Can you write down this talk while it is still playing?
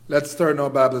Let's turn our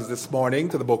Bibles this morning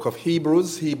to the book of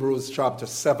Hebrews, Hebrews chapter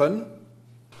 7.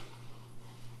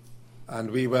 And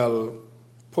we will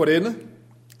put in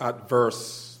at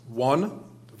verse 1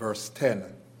 to verse 10.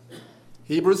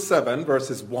 Hebrews 7,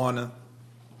 verses 1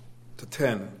 to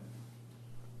 10.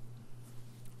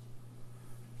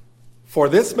 For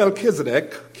this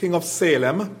Melchizedek, king of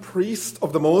Salem, priest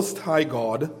of the Most High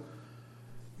God,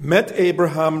 met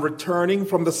Abraham returning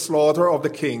from the slaughter of the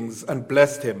kings and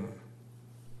blessed him.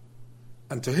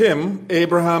 And to him,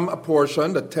 Abraham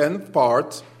apportioned a 10th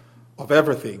part of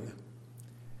everything.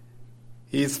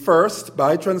 He is first,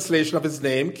 by translation of his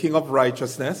name, King of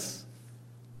Righteousness.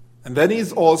 And then he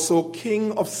is also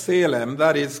King of Salem,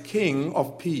 that is, King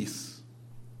of Peace.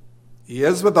 He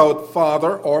is without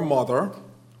father or mother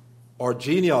or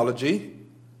genealogy,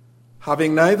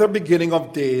 having neither beginning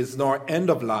of days nor end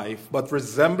of life, but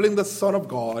resembling the Son of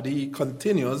God, he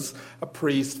continues a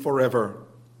priest forever.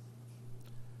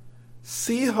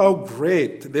 See how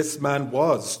great this man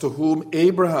was, to whom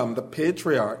Abraham the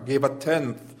patriarch gave a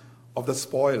 10th of the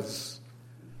spoils.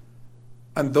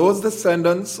 And those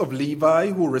descendants of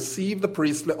Levi who receive the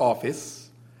priestly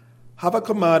office have a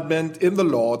commandment in the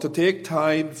law to take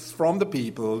tithes from the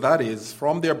people, that is,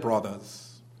 from their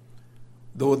brothers,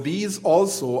 though these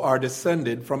also are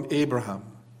descended from Abraham.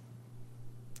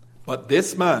 But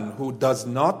this man who does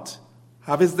not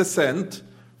have his descent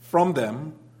from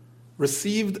them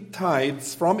received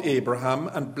tithes from Abraham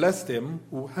and blessed him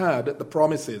who had the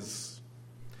promises.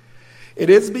 It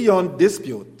is beyond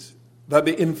dispute that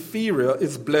the inferior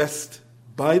is blessed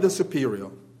by the superior.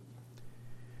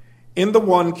 In the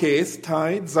one case,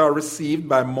 tithes are received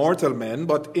by mortal men,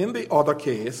 but in the other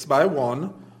case, by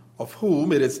one of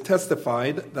whom it is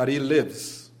testified that he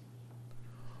lives.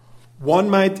 One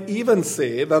might even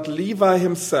say that Levi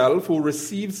himself, who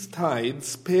receives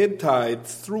tithes, paid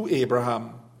tithes through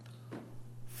Abraham,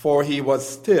 for he was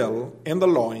still in the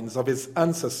loins of his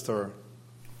ancestor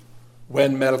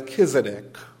when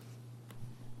Melchizedek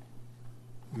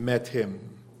met him.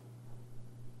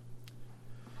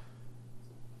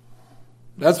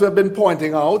 As we have been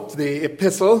pointing out, the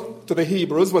epistle to the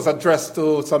Hebrews was addressed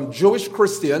to some Jewish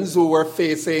Christians who were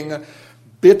facing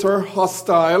bitter,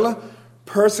 hostile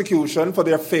persecution for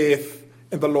their faith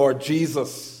in the Lord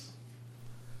Jesus.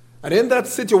 And in that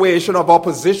situation of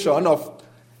opposition, of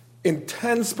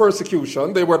intense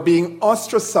persecution, they were being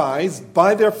ostracized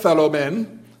by their fellow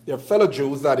men, their fellow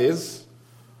Jews, that is,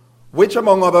 which,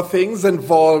 among other things,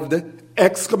 involved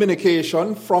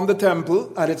excommunication from the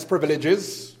temple and its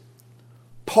privileges,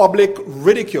 public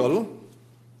ridicule,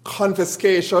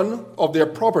 confiscation of their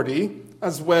property,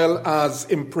 as well as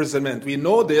imprisonment. We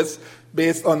know this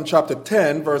based on chapter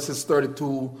 10, verses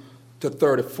 32 to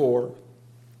 34.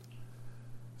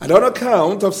 And on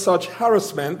account of such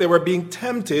harassment, they were being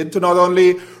tempted to not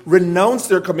only renounce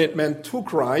their commitment to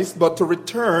Christ, but to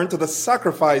return to the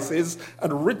sacrifices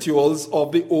and rituals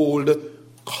of the old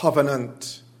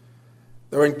covenant.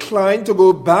 They were inclined to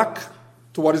go back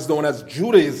to what is known as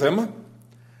Judaism,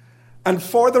 and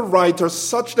for the writer,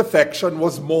 such defection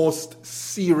was most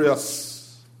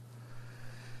serious,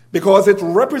 because it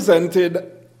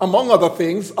represented, among other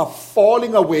things, a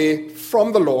falling away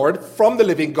from the Lord, from the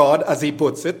living God, as he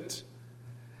puts it.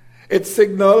 It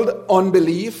signaled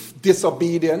unbelief,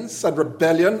 disobedience, and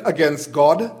rebellion against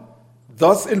God,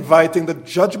 thus inviting the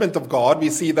judgment of God. We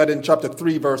see that in chapter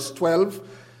 3, verse 12,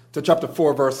 to chapter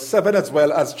 4, verse 7, as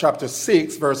well as chapter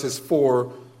 6, verses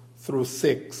 4 through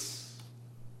 6.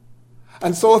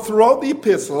 And so throughout the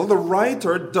epistle, the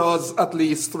writer does at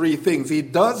least three things. He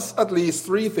does at least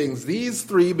three things, these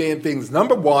three main things.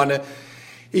 Number one,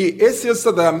 he issues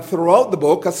to them throughout the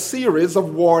book a series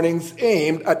of warnings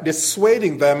aimed at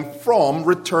dissuading them from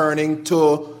returning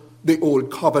to the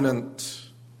old covenant.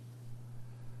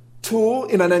 Two,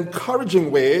 in an encouraging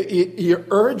way, he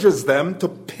urges them to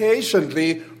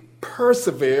patiently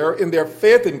persevere in their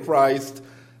faith in Christ,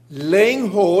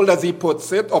 laying hold, as he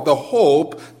puts it, of the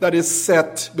hope that is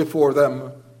set before them.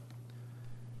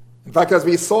 In fact, as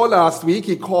we saw last week,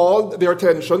 he called their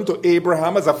attention to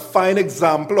Abraham as a fine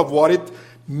example of what it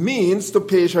means to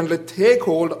patiently take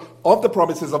hold of the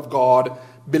promises of God,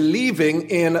 believing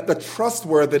in the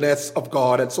trustworthiness of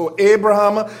God. And so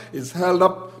Abraham is held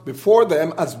up before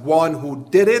them as one who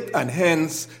did it, and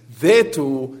hence they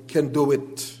too can do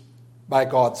it by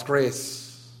God's grace.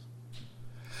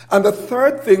 And the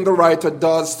third thing the writer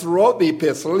does throughout the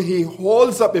epistle, he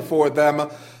holds up before them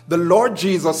the Lord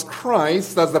Jesus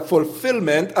Christ as the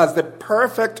fulfillment, as the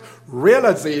perfect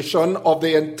realization of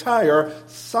the entire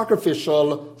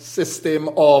sacrificial system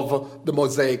of the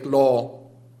Mosaic law.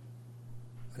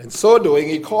 And in so doing,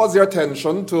 he calls their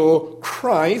attention to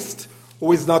Christ,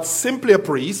 who is not simply a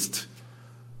priest,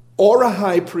 or a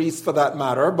high priest for that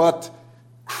matter, but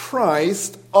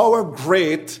Christ, our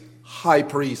great high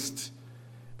priest.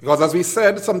 Because as we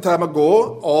said some time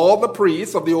ago, all the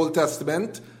priests of the Old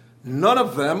Testament, none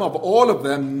of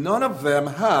them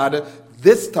had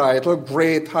this title,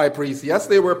 great high priest. Yes,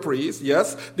 they were priests.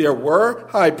 Yes, there were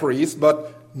high priests,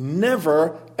 but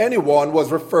never anyone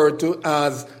was referred to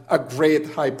as a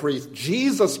great high priest.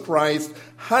 Jesus Christ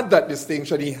had that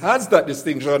distinction. He has that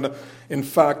distinction, in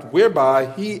fact,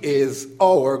 whereby he is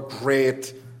our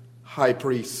great high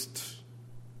priest.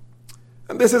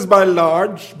 And this is by and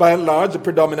large, the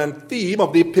predominant theme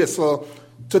of the epistle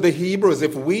to the Hebrews.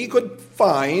 If we could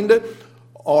find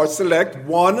or select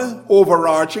one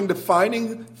overarching,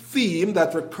 defining theme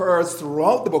that recurs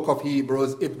throughout the book of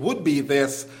Hebrews, it would be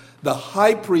this: the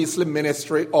high priestly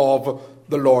ministry of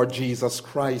the Lord Jesus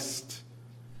Christ.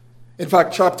 In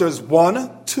fact, chapters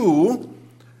 1, 2,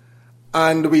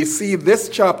 and we see this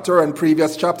chapter and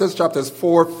previous chapters, chapters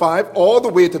 4, 5, all the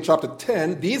way to chapter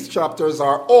 10, these chapters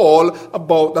are all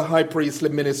about the high priestly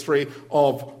ministry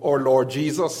of our Lord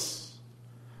Jesus.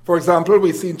 For example,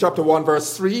 we see in chapter 1,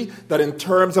 verse 3, that in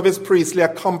terms of his priestly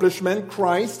accomplishment,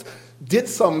 Christ did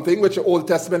something which the Old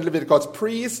Testament Leviticus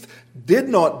priests did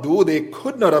not do, they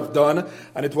could not have done,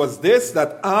 and it was this,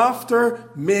 that after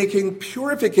making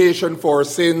purification for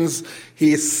sins,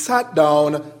 he sat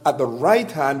down at the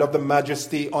right hand of the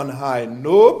Majesty on high.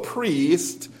 No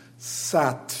priest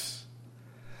sat.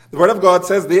 The Word of God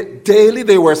says daily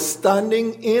they were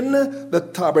standing in the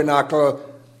tabernacle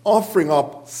offering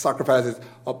up sacrifices.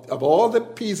 Of all the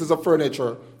pieces of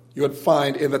furniture you would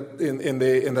find in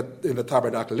the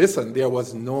tabernacle, listen, there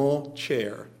was no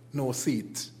chair, no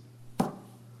seat.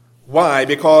 Why?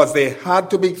 Because they had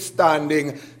to be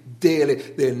standing daily.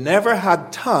 They never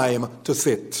had time to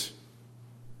sit.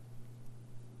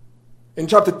 In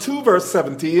chapter 2, verse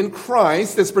 17,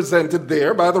 Christ is presented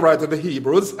there by the writer of the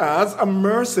Hebrews as a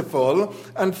merciful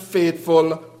and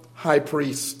faithful high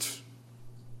priest.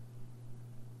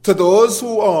 To those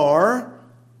who are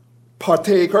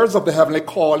partakers of the heavenly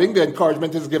calling, the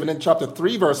encouragement is given in chapter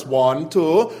 3, verse 1,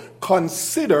 to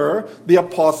consider the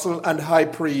apostle and high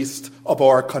priest of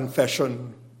our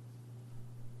confession.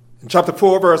 In chapter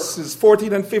 4, verses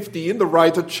 14 and 15, the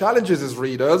writer challenges his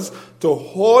readers to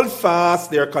hold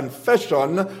fast their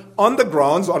confession on the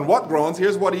grounds, on what grounds?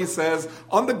 Here's what he says: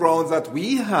 on the grounds that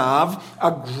we have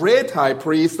a great high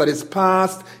priest that is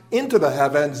passed into the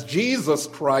heavens, Jesus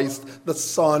Christ, the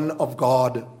Son of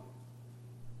God.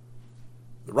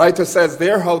 The writer says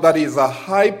there how that is a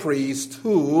high priest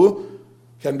who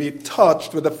can be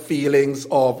touched with the feelings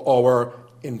of our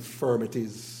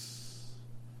infirmities.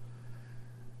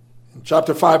 In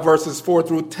chapter 5 verses 4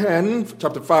 through 10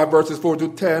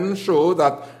 show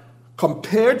that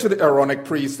compared to the Aaronic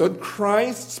priesthood,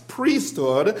 Christ's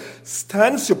priesthood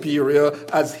stands superior,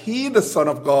 as he, the Son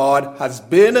of God, has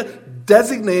been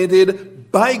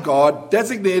designated by God,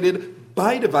 designated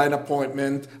by divine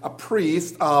appointment, a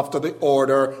priest after the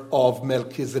order of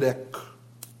Melchizedek.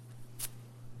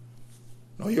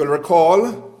 Now you'll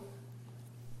recall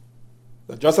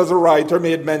that just as the writer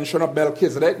made mention of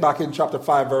Melchizedek back in chapter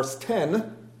 5, verse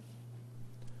 10,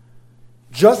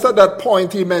 just at that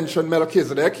point he mentioned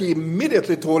Melchizedek, he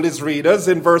immediately told his readers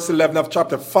in verse 11 of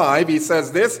chapter 5, he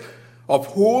says this: of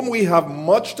whom we have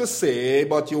much to say,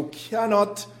 but you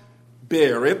cannot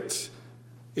bear it.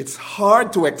 It's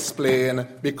hard to explain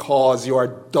because you are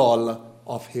dull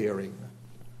of hearing.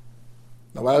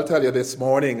 Now, I'll tell you this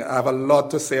morning, I have a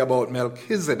lot to say about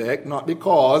Melchizedek, not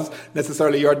because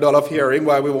necessarily you're dull of hearing,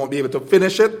 why we won't be able to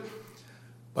finish it,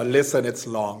 but listen, it's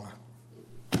long.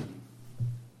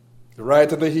 The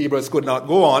writer of the Hebrews could not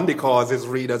go on because his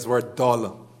readers were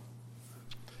dull.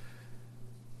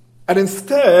 And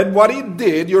instead, what he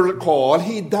did, you recall,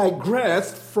 he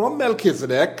digressed from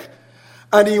Melchizedek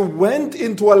and he went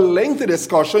into a lengthy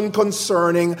discussion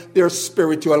concerning their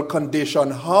spiritual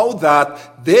condition, how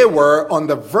that they were on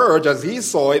the verge, as he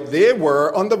saw it, they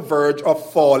were on the verge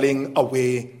of falling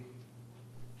away.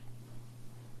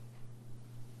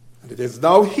 And it is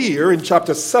now here in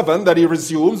chapter 7 that he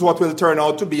resumes what will turn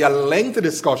out to be a lengthy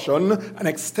discussion, an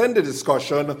extended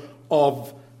discussion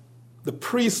of the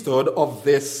priesthood of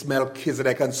this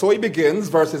Melchizedek. And so he begins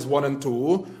verses 1 and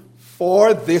 2,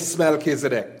 for this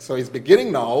Melchizedek. So he's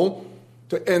beginning now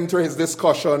to enter his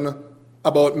discussion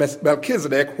about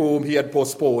Melchizedek, whom he had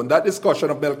postponed. That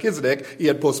discussion of Melchizedek he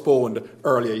had postponed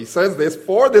earlier. He says this: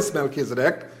 for this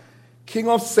Melchizedek, king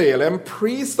of Salem,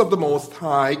 priest of the Most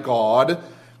High God,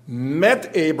 met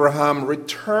Abraham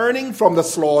returning from the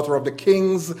slaughter of the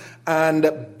kings and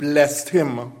blessed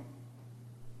him.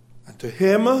 And to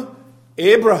him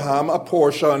Abraham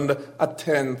apportioned a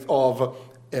tenth of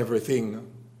everything.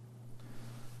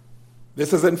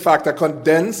 This is, in fact, a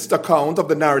condensed account of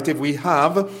the narrative we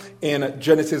have in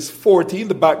Genesis 14,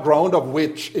 the background of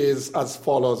which is as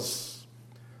follows.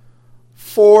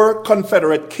 4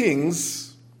 Confederate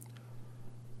kings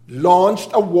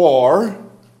launched a war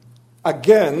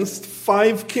against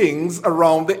 5 kings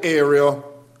around the area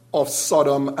of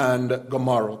Sodom and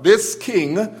Gomorrah. This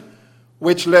king,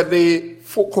 which led the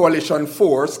coalition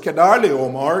force,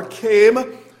 Kedorlaomer,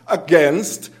 came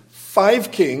against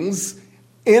 5 kings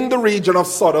in the region of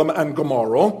Sodom and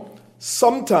Gomorrah,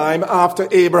 sometime after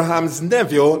Abraham's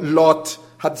nephew Lot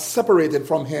had separated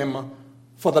from him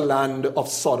for the land of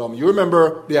Sodom. You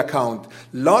remember the account.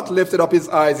 Lot lifted up his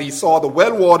eyes, he saw the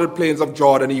well-watered plains of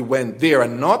Jordan, he went there.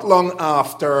 And not long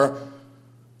after,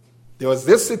 there was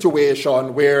this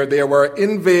situation where there were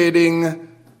invading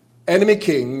enemy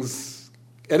kings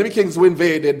who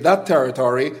invaded that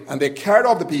territory, and they carried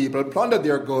off the people, plundered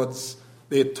their goods.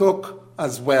 They took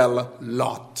as well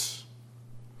Lot.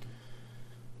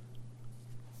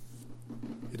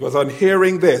 It was on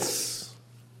hearing this,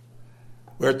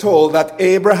 we're told that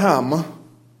Abraham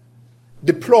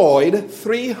deployed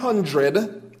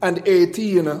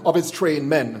 318 of his trained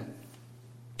men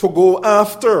to go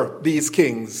after these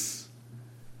kings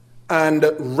and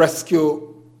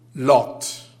rescue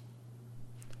Lot.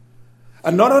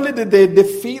 And not only did they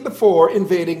defeat the 4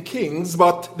 invading kings,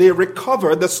 but they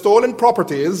recovered the stolen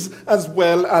properties as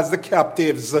well as the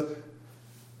captives,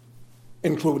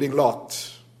 including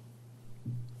Lot.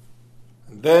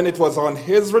 And then it was on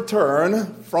his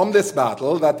return from this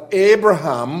battle that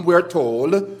Abraham, we're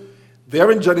told, there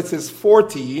in Genesis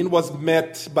 14, was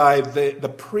met by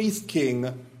the priest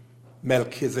king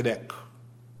Melchizedek.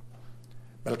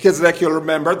 Melchizedek, you'll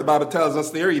remember, the Bible tells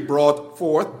us there, he brought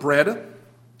forth bread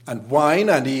and wine,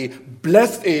 and he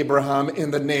blessed Abraham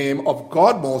in the name of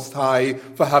God Most High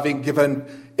for having given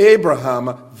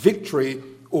Abraham victory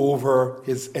over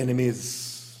his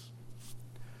enemies.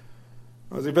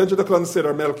 As we venture to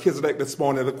consider Melchizedek this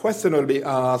morning, the question will be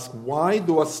asked, why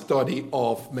do a study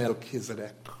of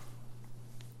Melchizedek?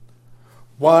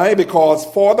 Why? Because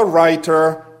for the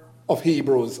writer of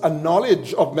Hebrews, a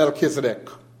knowledge of Melchizedek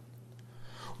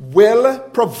will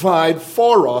provide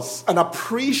for us an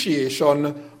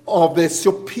appreciation of the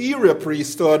superior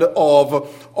priesthood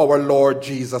of our Lord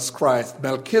Jesus Christ.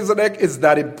 Melchizedek is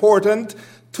that important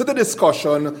to the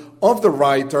discussion of the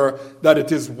writer that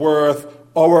it is worth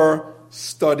our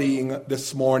studying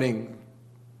this morning.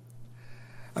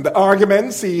 And the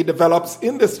arguments he develops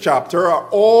in this chapter are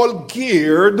all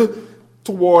geared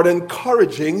toward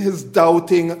encouraging his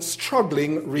doubting,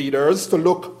 struggling readers to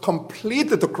look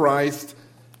completely to Christ,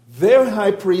 their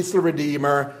high priestly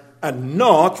redeemer, and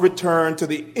not return to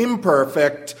the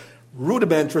imperfect,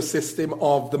 rudimentary system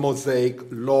of the Mosaic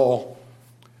law.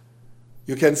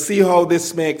 You can see how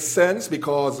this makes sense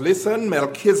because, listen,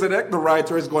 Melchizedek, the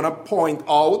writer is going to point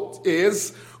out,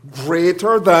 is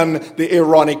greater than the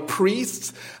Aaronic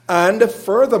priests. And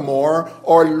furthermore,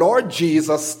 our Lord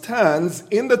Jesus stands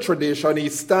in the tradition. He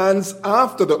stands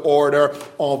after the order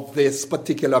of this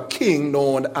particular king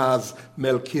known as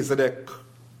Melchizedek.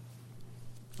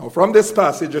 Now, from this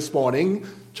passage this morning,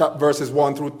 verses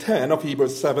 1 through 10 of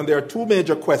Hebrews 7, there are 2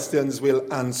 major questions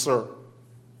we'll answer.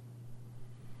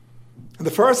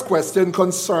 The first question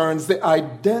concerns the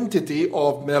identity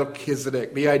of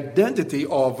Melchizedek, the identity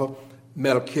of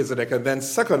Melchizedek. And then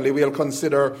secondly, we'll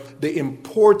consider the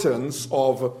importance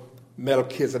of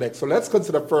Melchizedek. So let's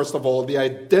consider first of all the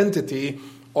identity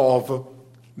of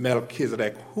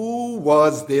Melchizedek. Who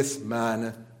was this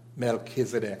man,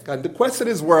 Melchizedek? And the question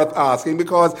is worth asking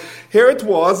because here it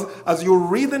was, as you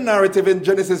read the narrative in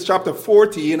Genesis chapter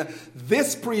 14,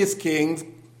 this priest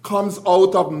king comes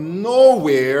out of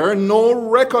nowhere. No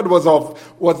record was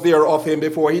there of him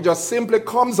before. He just simply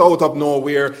comes out of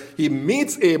nowhere. He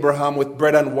meets Abraham with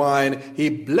bread and wine. He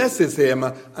blesses him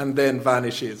and then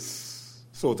vanishes,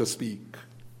 so to speak.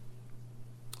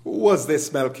 Who was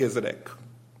this Melchizedek?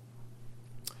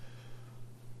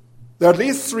 There are at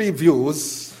least 3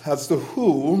 views as to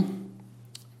who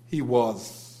he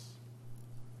was.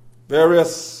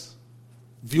 Various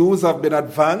views have been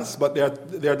advanced, but there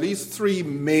are at least 3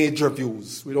 major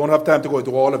views. We don't have time to go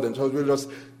into all of them, so we'll just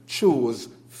choose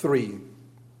 3.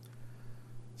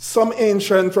 Some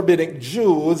ancient rabbinic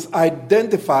Jews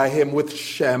identify him with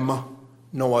Shem,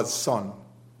 Noah's son.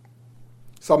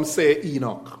 Some say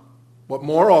Enoch, but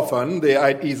more often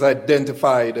he's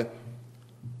identified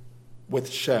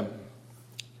with Shem.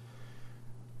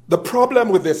 The problem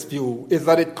with this view is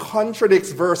that it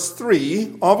contradicts verse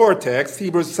 3 of our text,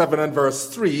 Hebrews 7 and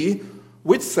verse 3,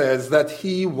 which says that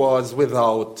he was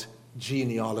without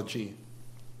genealogy.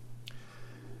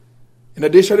 In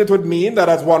addition, it would mean that,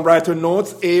 as one writer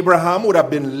notes, Abraham would have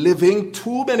been living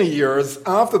too many years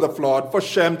after the flood for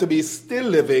Shem to be still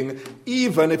living,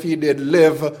 even if he did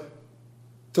live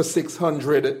to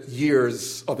 600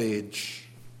 years of age.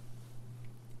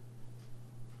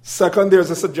 Second, there's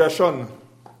a suggestion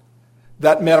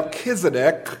that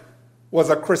Melchizedek was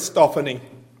a Christophany.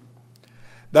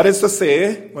 That is to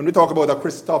say, when we talk about a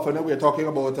Christophany, we're talking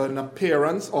about an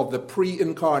appearance of the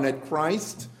pre-incarnate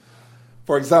Christ.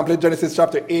 For example, in Genesis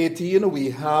chapter 18, we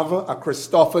have a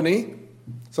Christophany.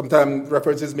 Sometimes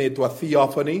reference is made to a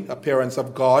theophany, appearance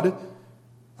of God.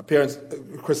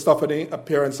 Christophany,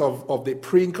 appearance of the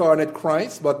pre-incarnate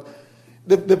Christ. But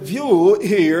the view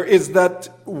here is that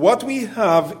what we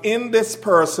have in this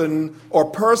person or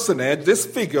personage, this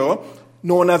figure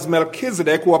known as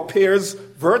Melchizedek, who appears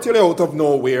virtually out of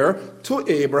nowhere to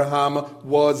Abraham,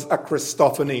 was a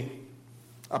Christophany,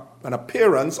 an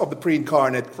appearance of the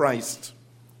pre-incarnate Christ.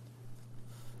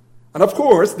 And of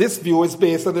course, this view is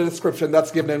based on the description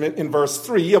that's given in verse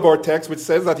 3 of our text, which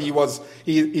says that he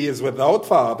is without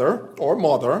father or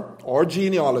mother or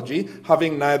genealogy,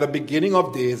 having neither beginning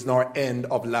of days nor end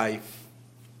of life.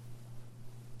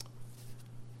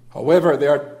 However,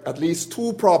 there are at least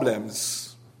two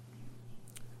problems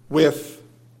with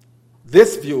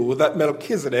this view that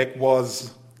Melchizedek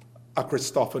was a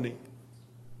Christophany.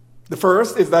 The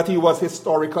first is that he was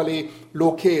historically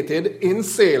located in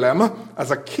Salem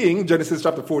as a king, Genesis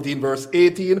chapter 14, verse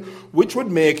 18, which would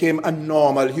make him a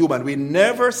normal human. We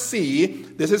never see,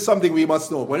 this is something we must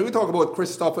know, when we talk about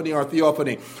Christophany or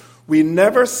theophany, we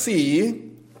never see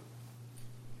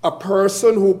a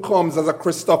person who comes as a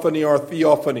Christophany or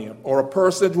theophany, or a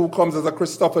person who comes as a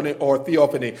Christophany or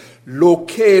theophany,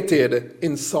 located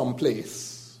in some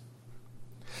place.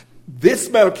 This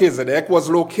Melchizedek was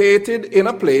located in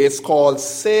a place called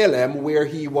Salem, where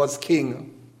he was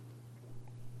king.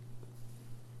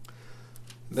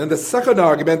 Then the second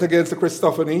argument against the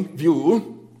Christophany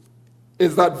view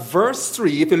is that verse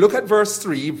 3, if you look at verse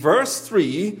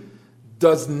 3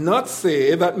 does not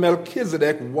say that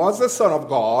Melchizedek was the son of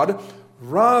God.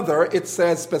 Rather, it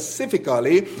says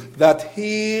specifically that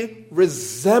he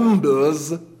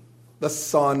resembles the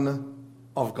Son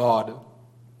of God.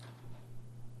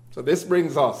 So this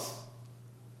brings us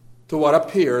to what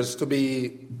appears to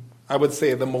be, I would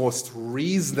say, the most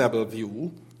reasonable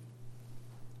view.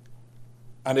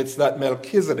 And it's that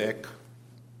Melchizedek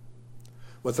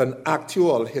was an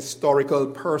actual historical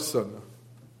person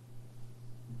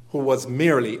who was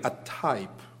merely a type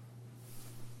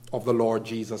of the Lord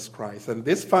Jesus Christ. And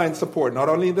this finds support not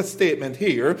only in the statement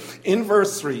here in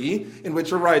verse 3, in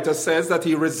which the writer says that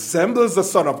he resembles the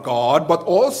Son of God, but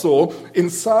also in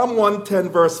Psalm 110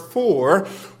 verse 4,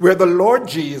 where the Lord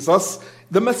Jesus,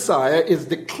 the Messiah, is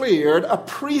declared a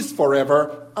priest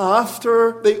forever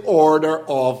after the order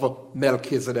of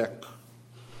Melchizedek.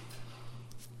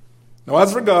 Now,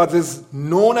 as regards his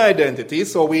known identity,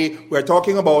 so we're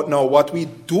talking about now what we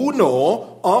do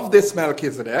know of this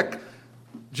Melchizedek.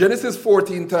 Genesis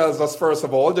 14 tells us, first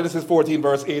of all, Genesis 14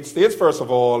 verse 8 states, first of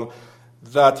all,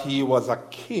 that he was a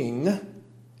king.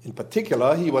 In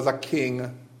particular, he was a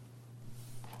king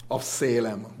of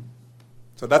Salem.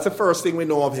 So that's the first thing we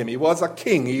know of him. He was a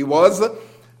king. He was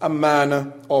a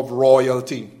man of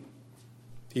royalty.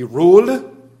 He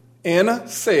ruled in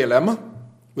Salem,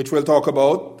 which we'll talk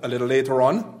about a little later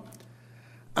on.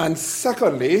 And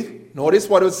secondly, notice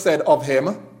what was said of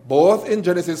him, both in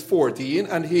Genesis 14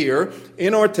 and here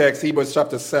in our text, Hebrews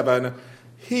chapter 7,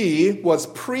 he was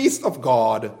priest of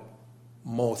God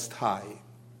Most High.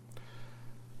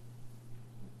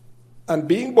 And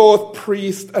being both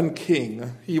priest and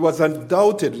king, he was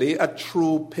undoubtedly a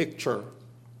true picture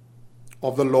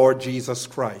of the Lord Jesus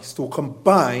Christ, who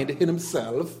combined in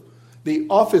himself the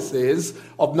offices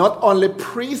of not only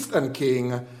priest and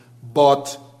king,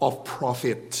 but of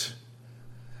prophet.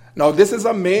 Now, this is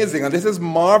amazing and this is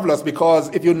marvelous, because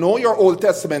if you know your Old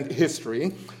Testament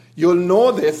history, you'll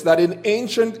know this, that in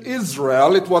ancient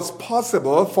Israel, it was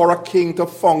possible for a king to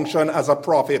function as a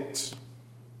prophet.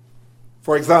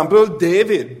 For example,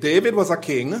 David was a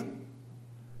king.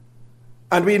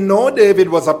 And we know David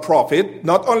was a prophet,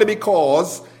 not only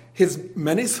because his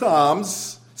many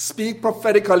psalms speak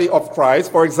prophetically of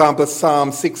Christ, for example,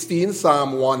 Psalm 16,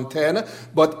 Psalm 110,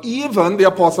 but even the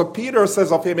Apostle Peter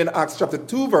says of him in Acts chapter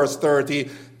 2, verse 30,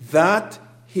 that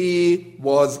he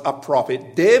was a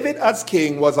prophet. David as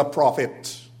king was a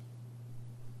prophet.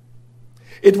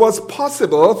 It was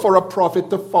possible for a prophet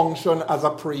to function as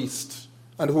a priest.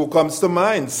 And who comes to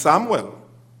mind? Samuel.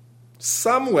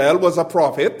 Samuel was a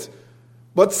prophet,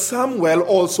 But Samuel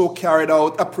also carried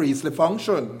out a priestly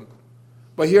function.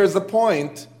 But here's the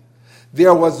point.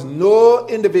 There was no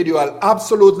individual,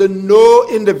 absolutely no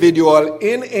individual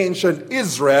in ancient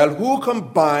Israel who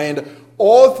combined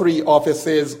all three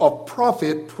offices of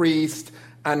prophet, priest,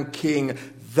 and king.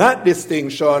 That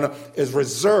distinction is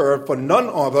reserved for none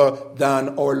other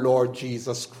than our Lord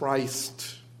Jesus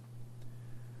Christ.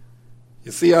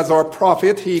 You see, as our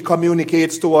prophet, he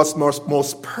communicates to us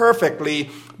most perfectly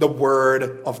the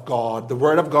Word of God. The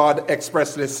Word of God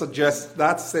expressly says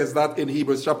that in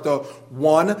Hebrews chapter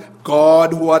 1,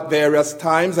 God, who at various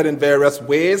times and in various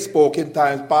ways spoke in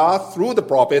times past through the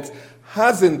prophets,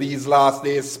 has in these last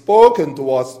days spoken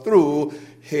to us through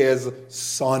his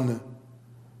Son.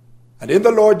 And in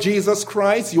the Lord Jesus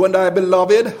Christ, you and I,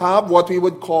 beloved, have what we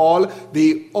would call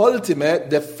the ultimate,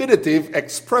 definitive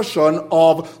expression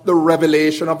of the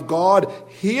revelation of God.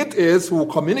 He it is who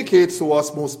communicates to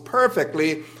us most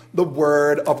perfectly the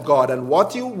Word of God. And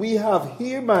what we have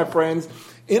here, my friends,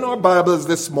 in our Bibles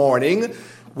this morning,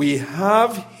 we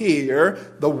have here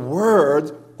the Word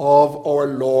of our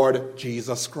Lord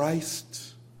Jesus Christ.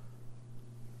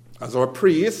 As our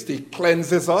priest, he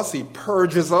cleanses us, he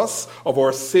purges us of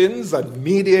our sins and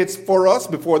mediates for us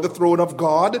before the throne of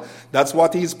God. That's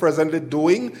what he's presently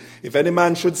doing. If any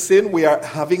man should sin, we are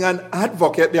having an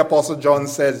advocate, the Apostle John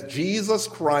says, Jesus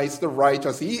Christ the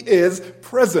righteous. He is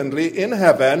presently in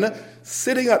heaven,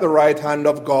 sitting at the right hand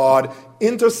of God,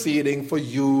 interceding for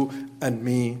you and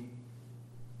me.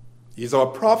 He's our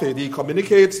prophet. He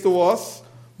communicates to us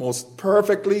most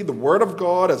perfectly the Word of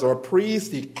God. As our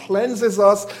priest, he cleanses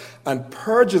us and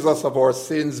purges us of our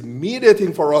sins,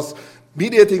 mediating for us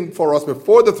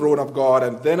before the throne of God.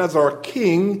 And then as our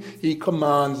king, he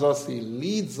commands us, he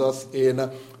leads us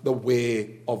in the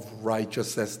way of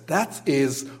righteousness. That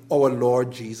is our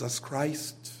Lord Jesus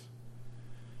Christ.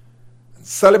 And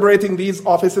celebrating these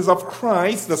offices of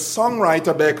Christ, the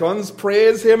songwriter beckons,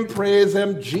 praise him,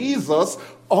 Jesus,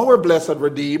 our blessed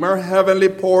Redeemer. Heavenly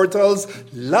portals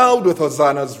loud with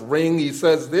hosannas ring. He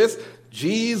says this,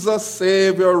 Jesus,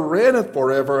 Savior, reigneth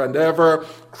forever and ever.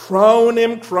 Crown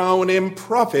him,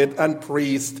 prophet and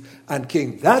priest and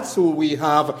king. That's who we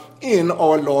have in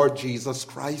our Lord Jesus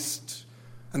Christ.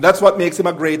 And that's what makes him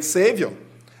a great Savior.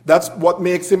 That's what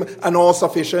makes him an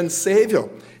all-sufficient Savior.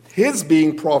 His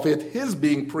being prophet, his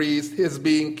being priest, his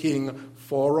being king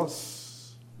for us.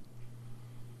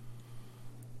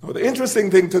 Now, the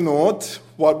interesting thing to note,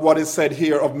 what is said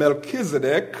here of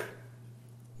Melchizedek,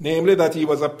 namely that he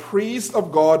was a priest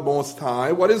of God Most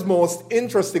High. What is most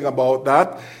interesting about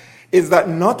that is that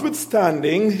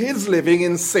notwithstanding his living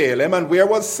in Salem, and where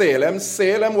was Salem?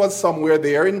 Salem was somewhere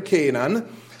there in Canaan.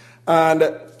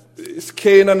 And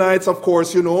Canaanites, of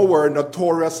course, were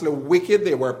notoriously wicked.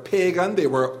 They were pagan. They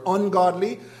were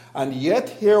ungodly. And yet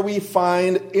here we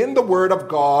find in the Word of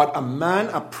God a man,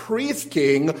 a priest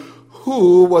king,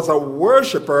 who was a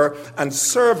worshiper and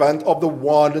servant of the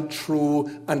one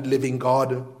true and living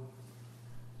God.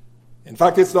 In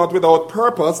fact, it's not without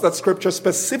purpose that Scripture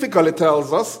specifically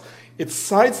tells us, it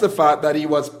cites the fact that he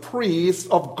was priest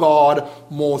of God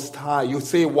Most High. You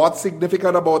say, what's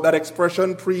significant about that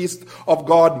expression, priest of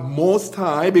God Most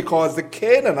High? Because the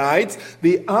Canaanites,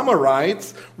 the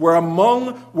Amorites, were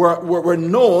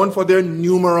known for their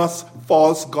numerous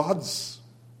false gods.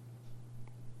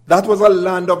 That was a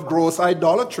land of gross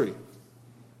idolatry.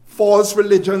 False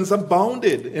religions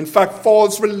abounded. In fact,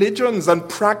 false religions and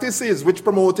practices which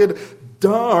promoted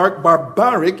dark,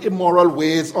 barbaric, immoral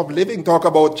ways of living. Talk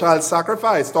about child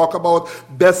sacrifice, talk about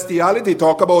bestiality,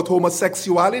 talk about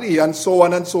homosexuality, and so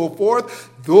on and so forth.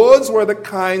 Those were the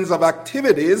kinds of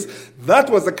activities, that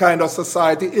was the kind of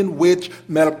society in which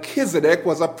Melchizedek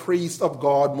was a priest of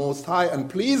God Most High. And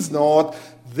please note,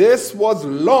 this was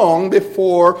long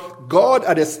before God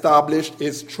had established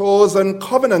his chosen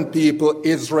covenant people,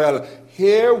 Israel.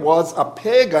 Here was a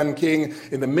pagan king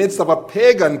in the midst of a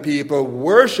pagan people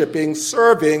worshiping,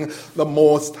 serving the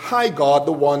Most High God,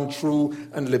 the one true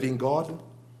and living God.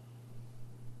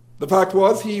 The fact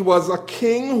was, he was a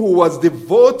king who was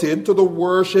devoted to the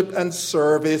worship and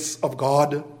service of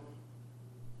God.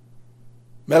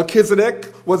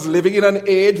 Melchizedek was living in an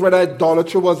age when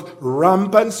idolatry was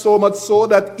rampant, so much so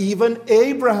that even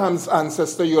Abraham's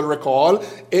ancestor, you'll recall,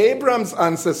 Abraham's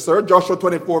ancestor, Joshua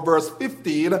 24 verse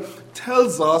 15,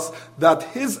 tells us that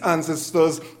his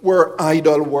ancestors were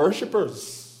idol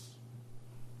worshippers.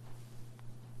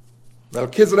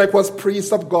 Melchizedek was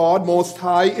priest of God Most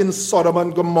High in Sodom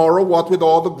and Gomorrah, what with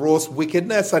all the gross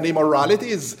wickedness and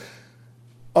immoralities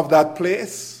of that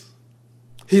place.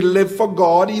 He lived for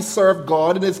God. He served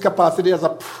God in his capacity as a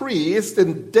priest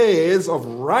in days of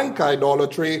rank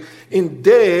idolatry, in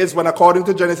days when, according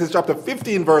to Genesis chapter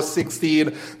 15, verse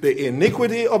 16, the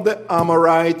iniquity of the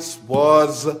Amorites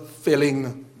was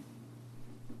filling.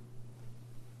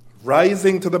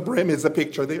 Rising to the brim is the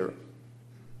picture there.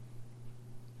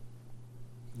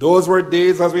 Those were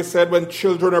days, as we said, when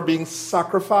children are being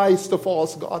sacrificed to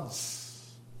false gods.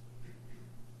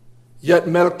 Yet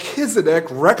Melchizedek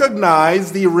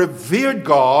recognized the revered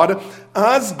God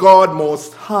as God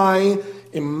Most High.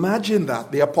 Imagine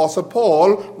that. The Apostle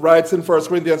Paul writes in 1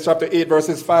 Corinthians chapter 8,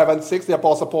 verses 5 and 6, the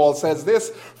Apostle Paul says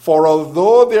this, "For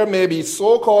although there may be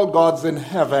so-called gods in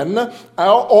heaven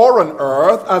or on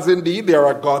earth, as indeed there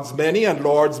are gods many and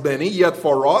lords many, yet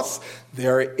for us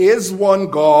there is one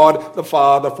God, the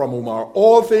Father, from whom are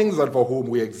all things and for whom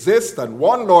we exist, and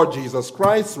one Lord Jesus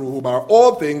Christ, through whom are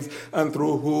all things and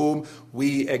through whom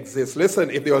we exist." Listen,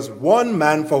 if there was one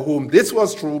man for whom this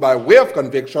was true by way of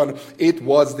conviction, it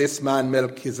was this man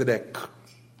Melchizedek.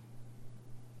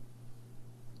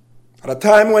 At a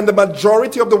time when the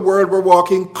majority of the world were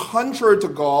walking contrary to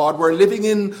God, were living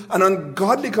in an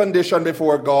ungodly condition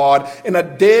before God, in a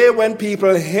day when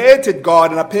people hated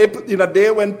God, in a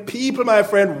day when people, my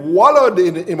friend, wallowed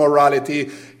in immorality,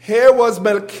 here was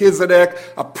Melchizedek,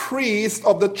 a priest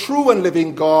of the true and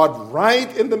living God,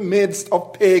 right in the midst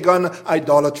of pagan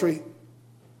idolatry.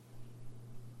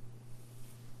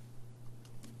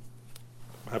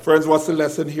 My friends, what's the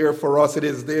lesson here for us? It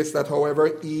is this, that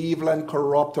however evil and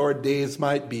corrupt our days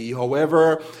might be,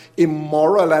 however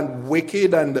immoral and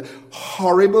wicked and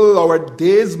horrible our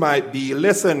days might be,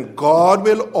 listen, God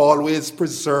will always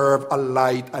preserve a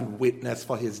light and witness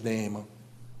for his name.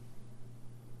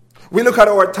 We look at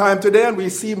our time today and we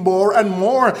see more and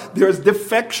more. There's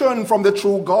defection from the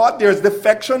true God. There's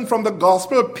defection from the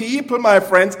gospel. People, my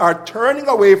friends, are turning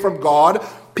away from God.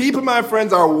 People, my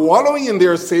friends, are wallowing in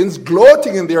their sins,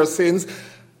 gloating in their sins.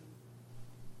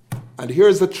 And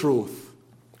here's the truth.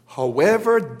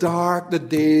 However dark the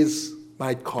days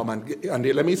might come, and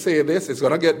let me say this, it's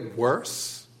going to get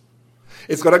worse.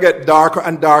 It's going to get darker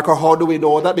and darker. How do we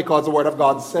know that? Because the Word of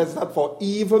God says that for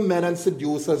evil men and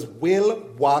seducers will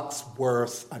wax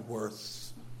worse and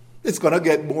worse. It's going to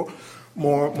get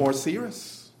more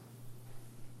serious.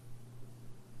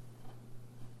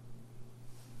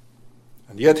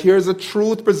 And yet here's a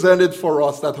truth presented for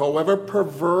us that however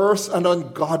perverse and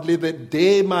ungodly the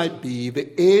day might be,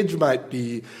 the age might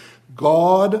be,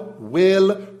 God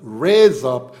will raise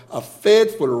up a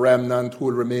faithful remnant who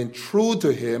will remain true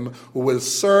to him, who will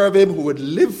serve him, who will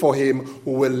live for him,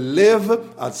 who will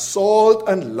live as salt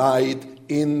and light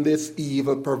in this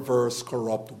evil, perverse,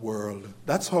 corrupt world.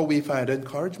 That's how we find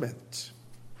encouragement.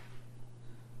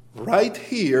 Right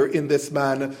here in this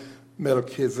man,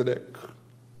 Melchizedek.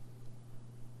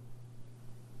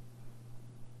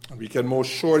 And we can most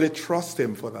surely trust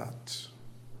him for that.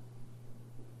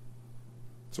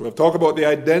 So we've talked about the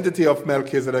identity of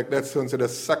Melchizedek. Let's consider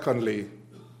secondly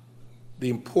the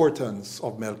importance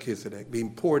of Melchizedek. The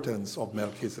importance of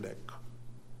Melchizedek.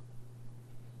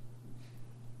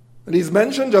 And he's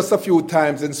mentioned just a few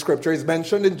times in Scripture. He's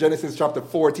mentioned in Genesis chapter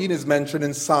 14. He's mentioned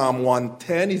in Psalm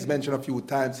 110. He's mentioned a few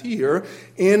times here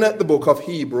in the book of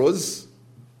Hebrews.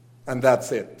 And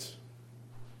that's it.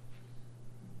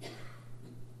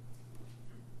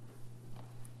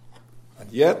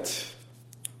 Yet,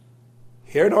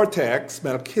 here in our text,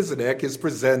 Melchizedek is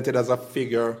presented as a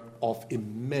figure of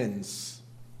immense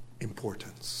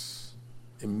importance.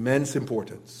 Immense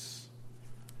importance.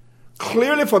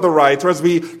 Clearly for the writer, as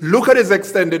we look at his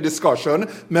extended discussion,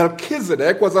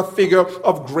 Melchizedek was a figure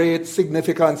of great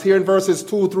significance. Here in verses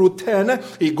 2 through 10,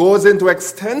 he goes into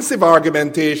extensive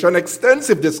argumentation,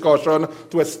 extensive discussion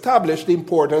to establish the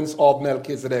importance of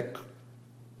Melchizedek.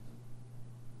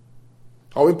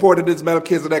 How important is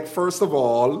Melchizedek? First of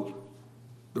all,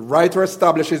 the writer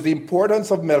establishes the importance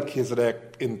of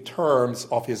Melchizedek in terms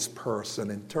of his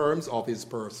person. In terms of his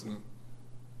person.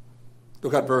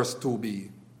 Look at verse 2b.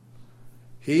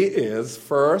 He is,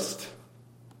 first,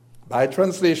 by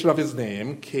translation of his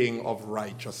name, King of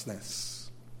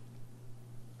Righteousness.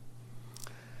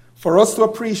 For us to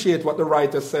appreciate what the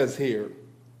writer says here,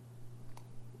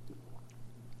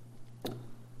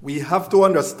 we have to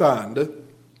understand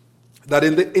that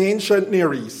in the ancient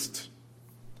Near East,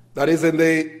 that is in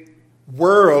the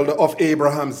world of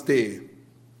Abraham's day,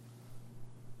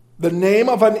 the name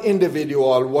of an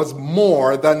individual was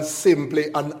more than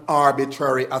simply an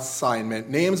arbitrary assignment.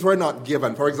 Names were not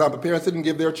given. For example, parents didn't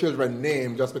give their children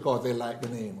names just because they liked the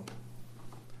name.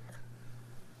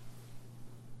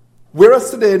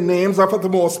 Whereas today names are for the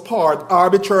most part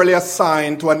arbitrarily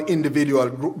assigned to an individual,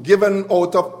 given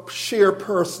out of sheer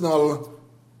personal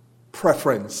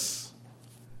preference.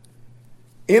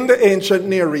 In the ancient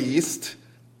Near East,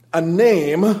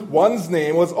 one's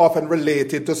name was often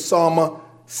related to some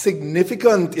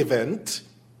significant event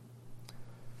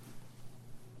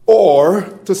or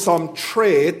to some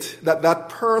trait that that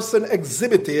person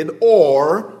exhibited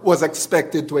or was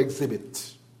expected to exhibit.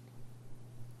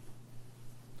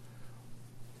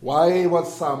 Why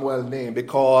was Samuel named?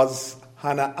 Because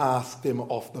Hannah asked him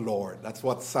of the Lord. That's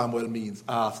what Samuel means,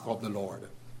 ask of the Lord.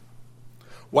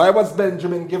 Why was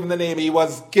Benjamin given the name he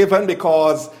was given?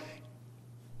 Because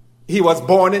he was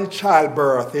born in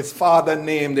childbirth. His father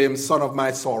named him son of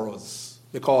my sorrows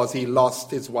because he lost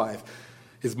his wife.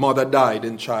 His mother died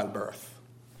in childbirth.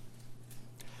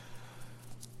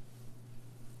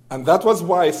 And that was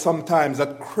why sometimes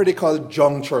at critical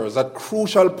junctures, at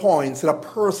crucial points in a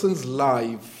person's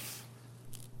life,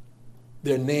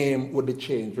 their name would be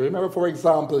changed. Remember, for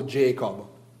example, Jacob.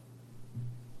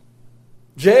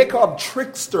 Jacob,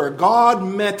 trickster, God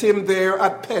met him there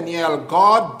at Peniel.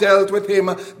 God dealt with him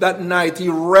that night. He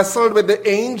wrestled with the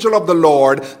angel of the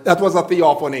Lord. That was a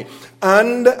theophany.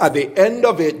 And at the end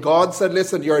of it, God said,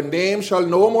 listen, your name shall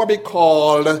no more be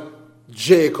called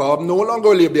Jacob. No longer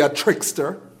will you be a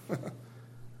trickster.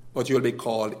 But you'll be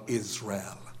called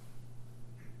Israel.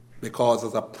 Because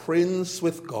as a prince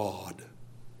with God,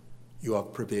 you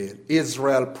have prevailed.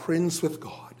 Israel, prince with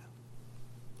God.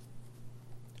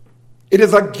 It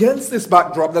is against this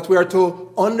backdrop that we are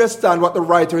to understand what the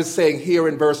writer is saying here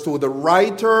in verse 2. The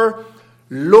writer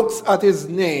looks at his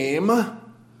name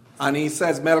and he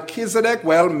says, Melchizedek,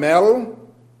 well,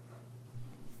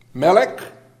 Melech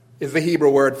is the Hebrew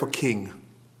word for king.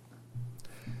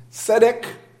 Sedek,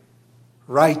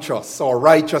 righteous or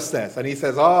righteousness. And he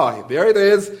says, there it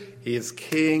is. He is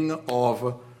king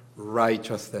of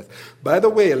righteousness. By the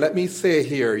way, let me say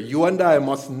here, you and I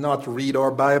must not read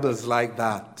our Bibles like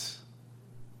that.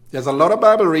 There's a lot of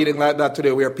Bible reading like that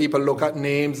today where people look at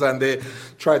names and they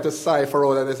try to cipher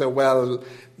out and they say, well,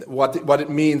 what it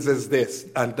means is this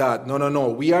and that. No.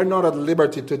 We are not at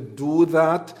liberty to do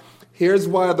that. Here's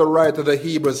why the writer of the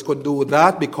Hebrews could do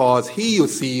that, because he, you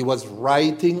see, was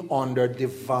writing under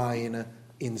divine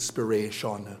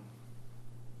inspiration.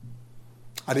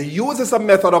 And he uses a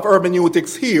method of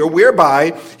hermeneutics here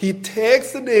whereby he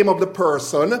takes the name of the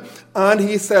person and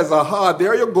he says,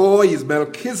 there you go, he's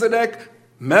Melchizedek,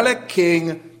 Melech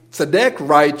king, Tzedek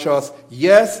righteous.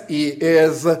 Yes, he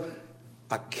is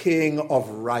a king of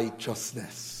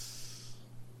righteousness.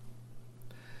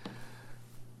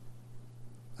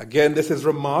 Again, this is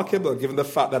remarkable given the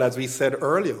fact that, as we said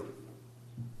earlier,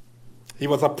 he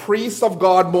was a priest of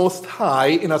God Most High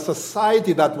in a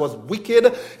society that was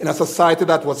wicked, in a society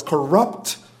that was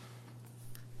corrupt,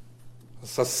 a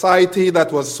society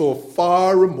that was so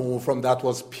far removed from that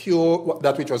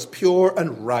which was pure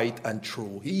and right and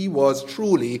true. He was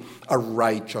truly a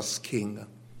righteous king.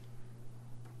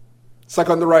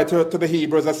 Second, the writer to the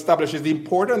Hebrews establishes the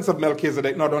importance of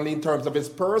Melchizedek, not only in terms of his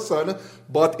person,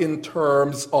 but in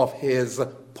terms of his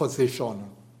position.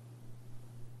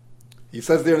 He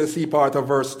says there in the C part of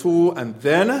verse 2, and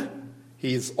then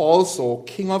he is also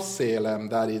king of Salem,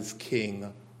 that is,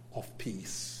 king of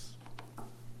peace.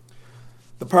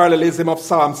 The parallelism of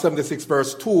Psalm 76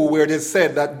 verse 2, where it is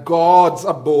said that God's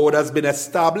abode has been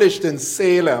established in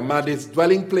Salem and his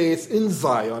dwelling place in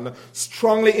Zion,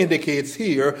 strongly indicates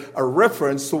here a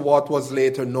reference to what was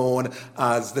later known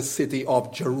as the city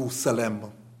of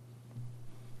Jerusalem.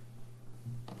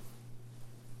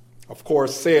 Of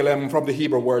course, Salem, from the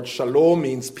Hebrew word shalom,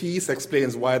 means peace,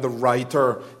 explains why the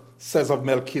writer says of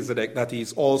Melchizedek that he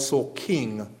is also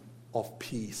king of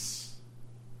peace.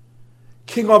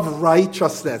 King of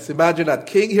righteousness. Imagine that.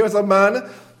 King, here's a man.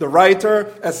 The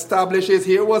writer establishes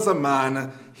here was a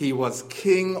man. He was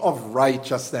king of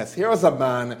righteousness. Here was a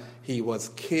man. He was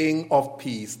king of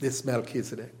peace. This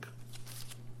Melchizedek.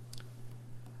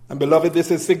 And beloved,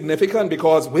 this is significant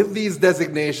because with these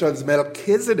designations,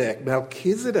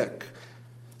 Melchizedek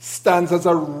stands as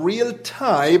a real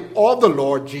type of the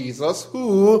Lord Jesus,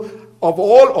 who of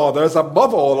all others,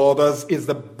 above all others, is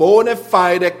the bona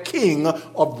fide king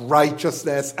of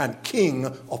righteousness and king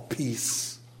of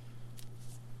peace.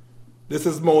 This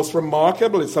is most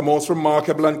remarkable. It's a most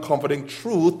remarkable and comforting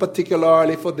truth,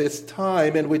 particularly for this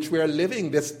time in which we are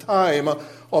living, this time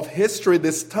of history,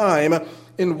 this time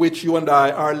in which you and I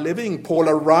are living,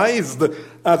 polarized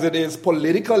as it is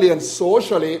politically and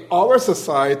socially. Our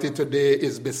society today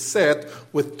is beset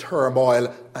with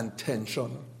turmoil and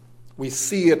tension. We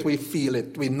see it, we feel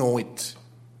it, we know it.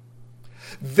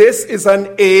 This is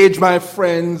an age, my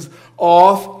friends,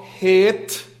 of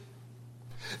hate.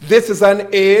 This is an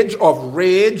age of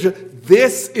rage.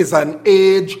 This is an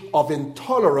age of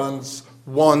intolerance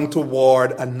one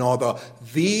toward another.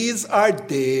 These are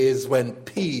days when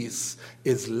peace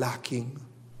is lacking.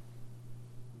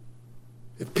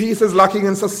 If peace is lacking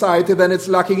in society, then it's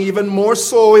lacking even more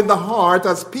so in the heart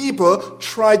as people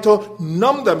try to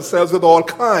numb themselves with all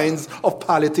kinds of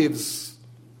palliatives.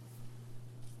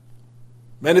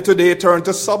 Many today turn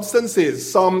to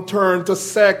substances. Some turn to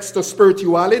sex, to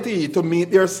spirituality, to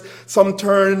meet some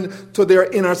turn to their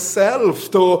inner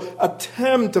self to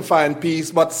attempt to find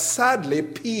peace. But sadly,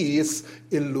 peace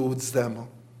eludes them.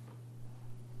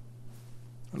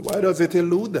 And why does it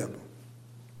elude them?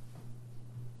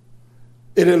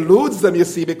 It eludes them, you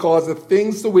see, because the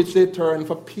things to which they turn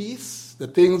for peace, the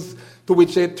things to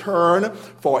which they turn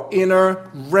for inner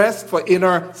rest, for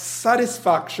inner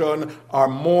satisfaction, are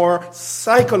more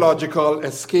psychological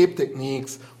escape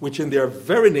techniques, which in their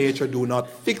very nature do not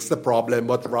fix the problem,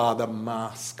 but rather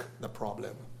mask the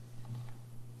problem.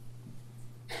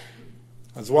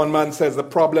 As one man says, the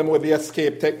problem with the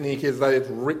escape technique is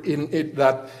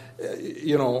that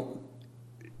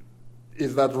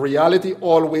is that reality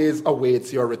always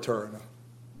awaits your return.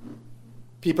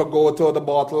 People go to the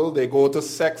bottle, they go to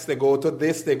sex, they go to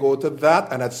this, they go to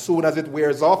that, and as soon as it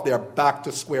wears off, they're back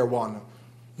to square one.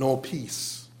 No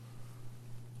peace.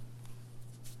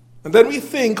 And then we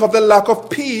think of the lack of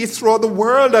peace throughout the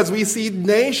world as we see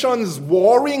nations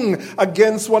warring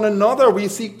against one another. We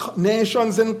see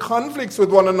nations in conflicts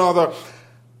with one another.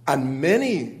 And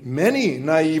many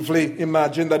naively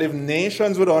imagine that if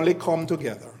nations would only come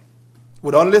together,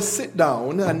 would only sit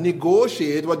down and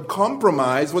negotiate, would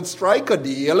compromise, would strike a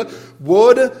deal,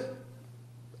 would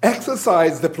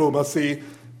exercise diplomacy,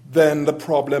 then the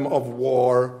problem of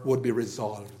war would be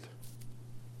resolved.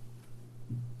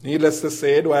 Needless to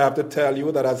say, do I have to tell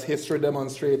you that as history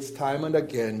demonstrates time and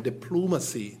again,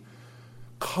 diplomacy,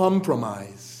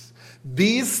 compromise,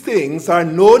 these things are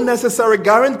no necessary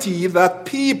guarantee that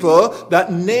people,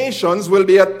 that nations will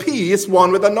be at peace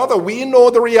one with another. We know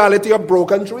the reality of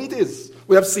broken treaties.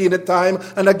 We have seen it time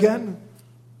and again.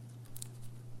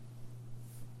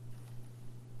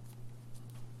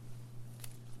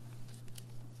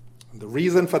 The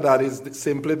reason for that is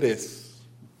simply this.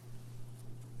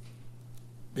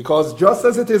 Because just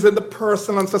as it is in the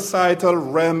personal and societal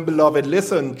realm, beloved,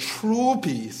 listen, true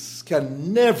peace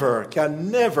can never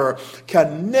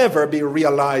be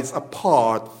realized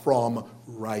apart from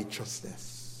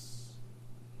righteousness.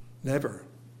 Never.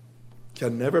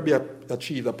 Can never be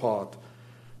achieved apart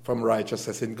from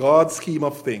righteousness. In God's scheme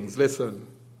of things, listen,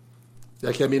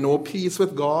 there can be no peace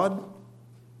with God,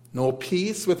 no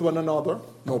peace with one another,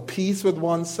 no peace with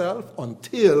oneself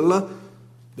until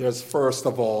there's first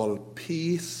of all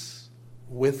peace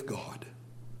with God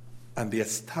and the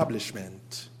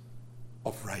establishment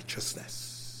of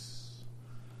righteousness.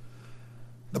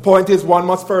 The point is, one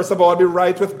must first of all be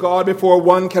right with God before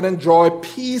one can enjoy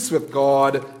peace with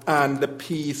God and the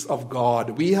peace of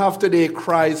God. We have today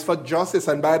cries for justice.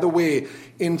 And by the way,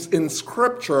 in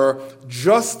Scripture,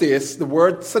 justice, the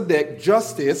word tzedek,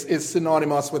 justice, is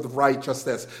synonymous with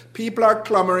righteousness. People are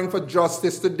clamoring for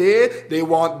justice today. They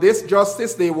want this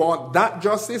justice. They want that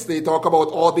justice. They talk about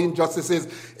all the injustices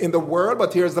in the world.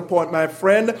 But here's the point, my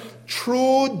friend.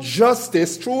 True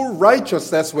justice, true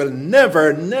righteousness will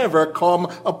never come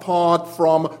apart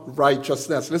from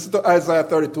righteousness. Listen to Isaiah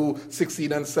 32,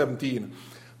 16 and 17.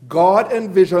 God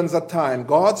envisions a time,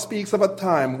 God speaks of a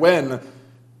time when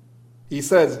he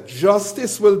says,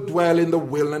 justice will dwell in the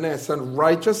wilderness and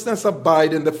righteousness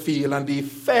abide in the field. And the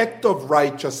effect of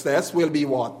righteousness will be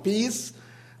what? Peace.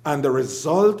 And the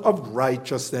result of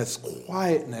righteousness,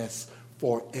 quietness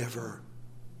forever.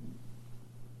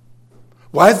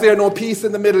 Why is there no peace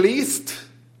in the Middle East?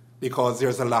 Because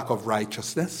there's a lack of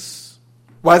righteousness.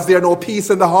 Why is there no peace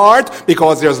in the heart?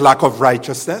 Because there's lack of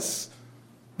righteousness.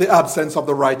 The absence of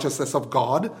the righteousness of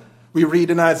God. We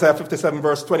read in Isaiah 57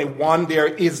 verse 21, there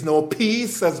is no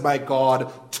peace, says my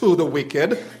God, to the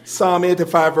wicked. Psalm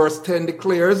 85 verse 10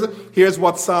 declares, here's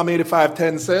what Psalm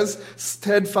 85:10 says,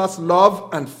 steadfast love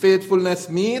and faithfulness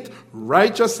meet,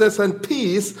 righteousness and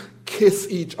peace kiss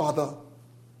each other.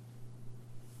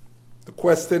 The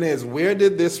question is, where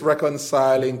did this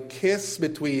reconciling kiss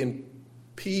between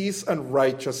peace and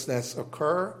righteousness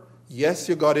occur? Yes,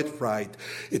 you got it right.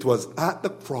 It was at the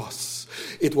cross.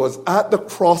 It was at the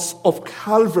cross of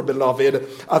Calvary, beloved,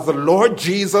 as the Lord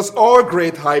Jesus, our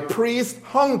great high priest,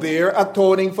 hung there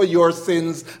atoning for your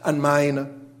sins and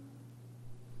mine.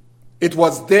 It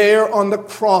was there on the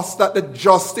cross that the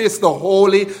justice, the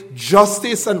holy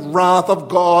justice and wrath of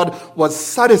God was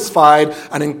satisfied.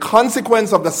 And in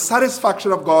consequence of the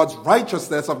satisfaction of God's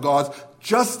righteousness, of God's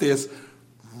justice,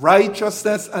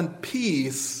 righteousness and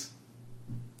peace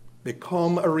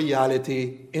become a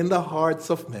reality in the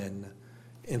hearts of men,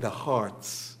 in the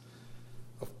hearts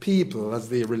of people as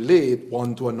they relate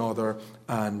one to another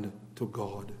and to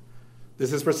God.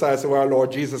 This is precisely why our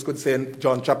Lord Jesus could say in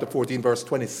John chapter 14, verse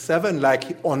 27,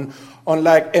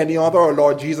 unlike any other, our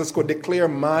Lord Jesus could declare,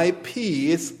 "My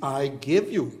peace I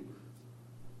give you."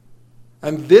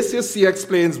 And this, you see,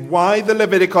 explains why the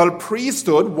Levitical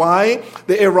priesthood, why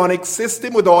the Aaronic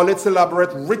system with all its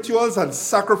elaborate rituals and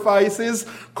sacrifices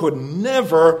could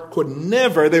never,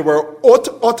 they were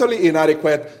utterly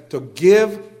inadequate to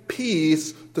give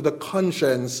peace to the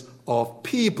conscience of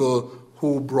people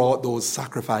who brought those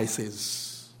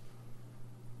sacrifices.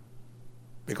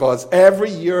 Because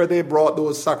every year they brought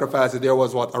those sacrifices, there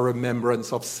was what? A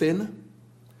remembrance of sin.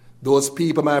 Those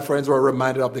people, my friends, were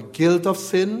reminded of the guilt of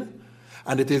sin.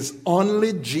 And it is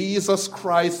only Jesus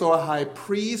Christ, our high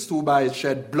priest, who by his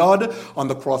shed blood on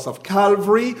the cross of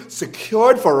Calvary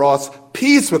secured for us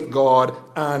peace with God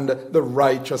and the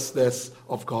righteousness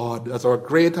of God. As our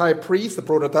great high priest, the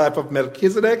prototype of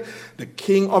Melchizedek, the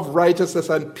king of righteousness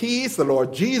and peace, the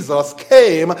Lord Jesus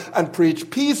came and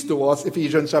preached peace to us,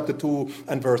 Ephesians chapter 2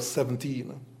 and verse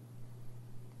 17.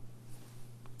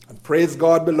 And praise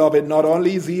God, beloved, not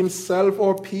only is he himself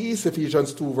our peace,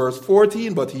 Ephesians 2 verse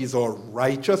 14, but he's our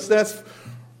righteousness,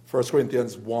 1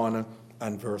 Corinthians 1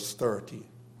 and verse 30.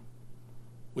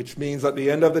 Which means at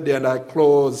the end of the day, and I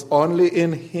close, only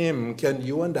in him can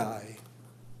you and I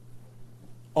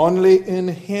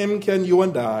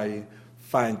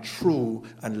find true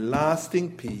and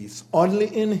lasting peace. Only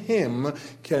in him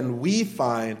can we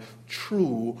find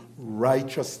true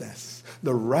righteousness,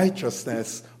 the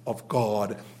righteousness of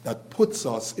God that puts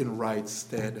us in right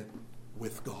stead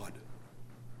with God.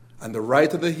 And the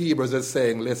writer of the Hebrews is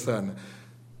saying, listen,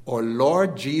 our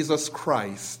Lord Jesus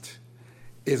Christ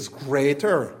is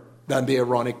greater than the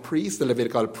Aaronic priest, the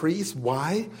Levitical priest.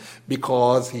 Why?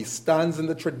 Because he stands in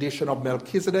the tradition of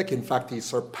Melchizedek. In fact, he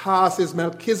surpasses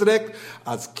Melchizedek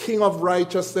as king of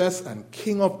righteousness and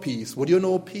king of peace. Would you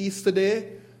know peace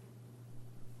today?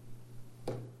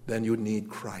 Then you need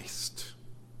Christ.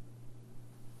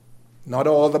 Not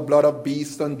all the blood of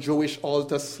beasts on Jewish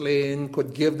altar slain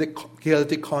could give the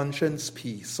guilty conscience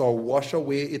peace or wash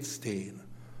away its stain.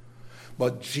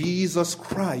 But Jesus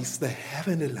Christ, the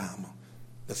heavenly Lamb,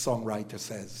 the songwriter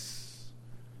says,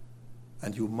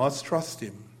 and you must trust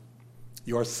him.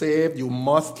 You are saved, you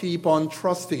must keep on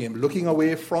trusting him, looking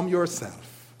away from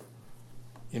yourself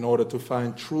in order to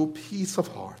find true peace of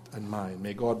heart and mind.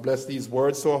 May God bless these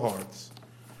words to our hearts.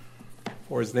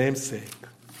 For his name's sake,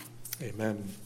 amen.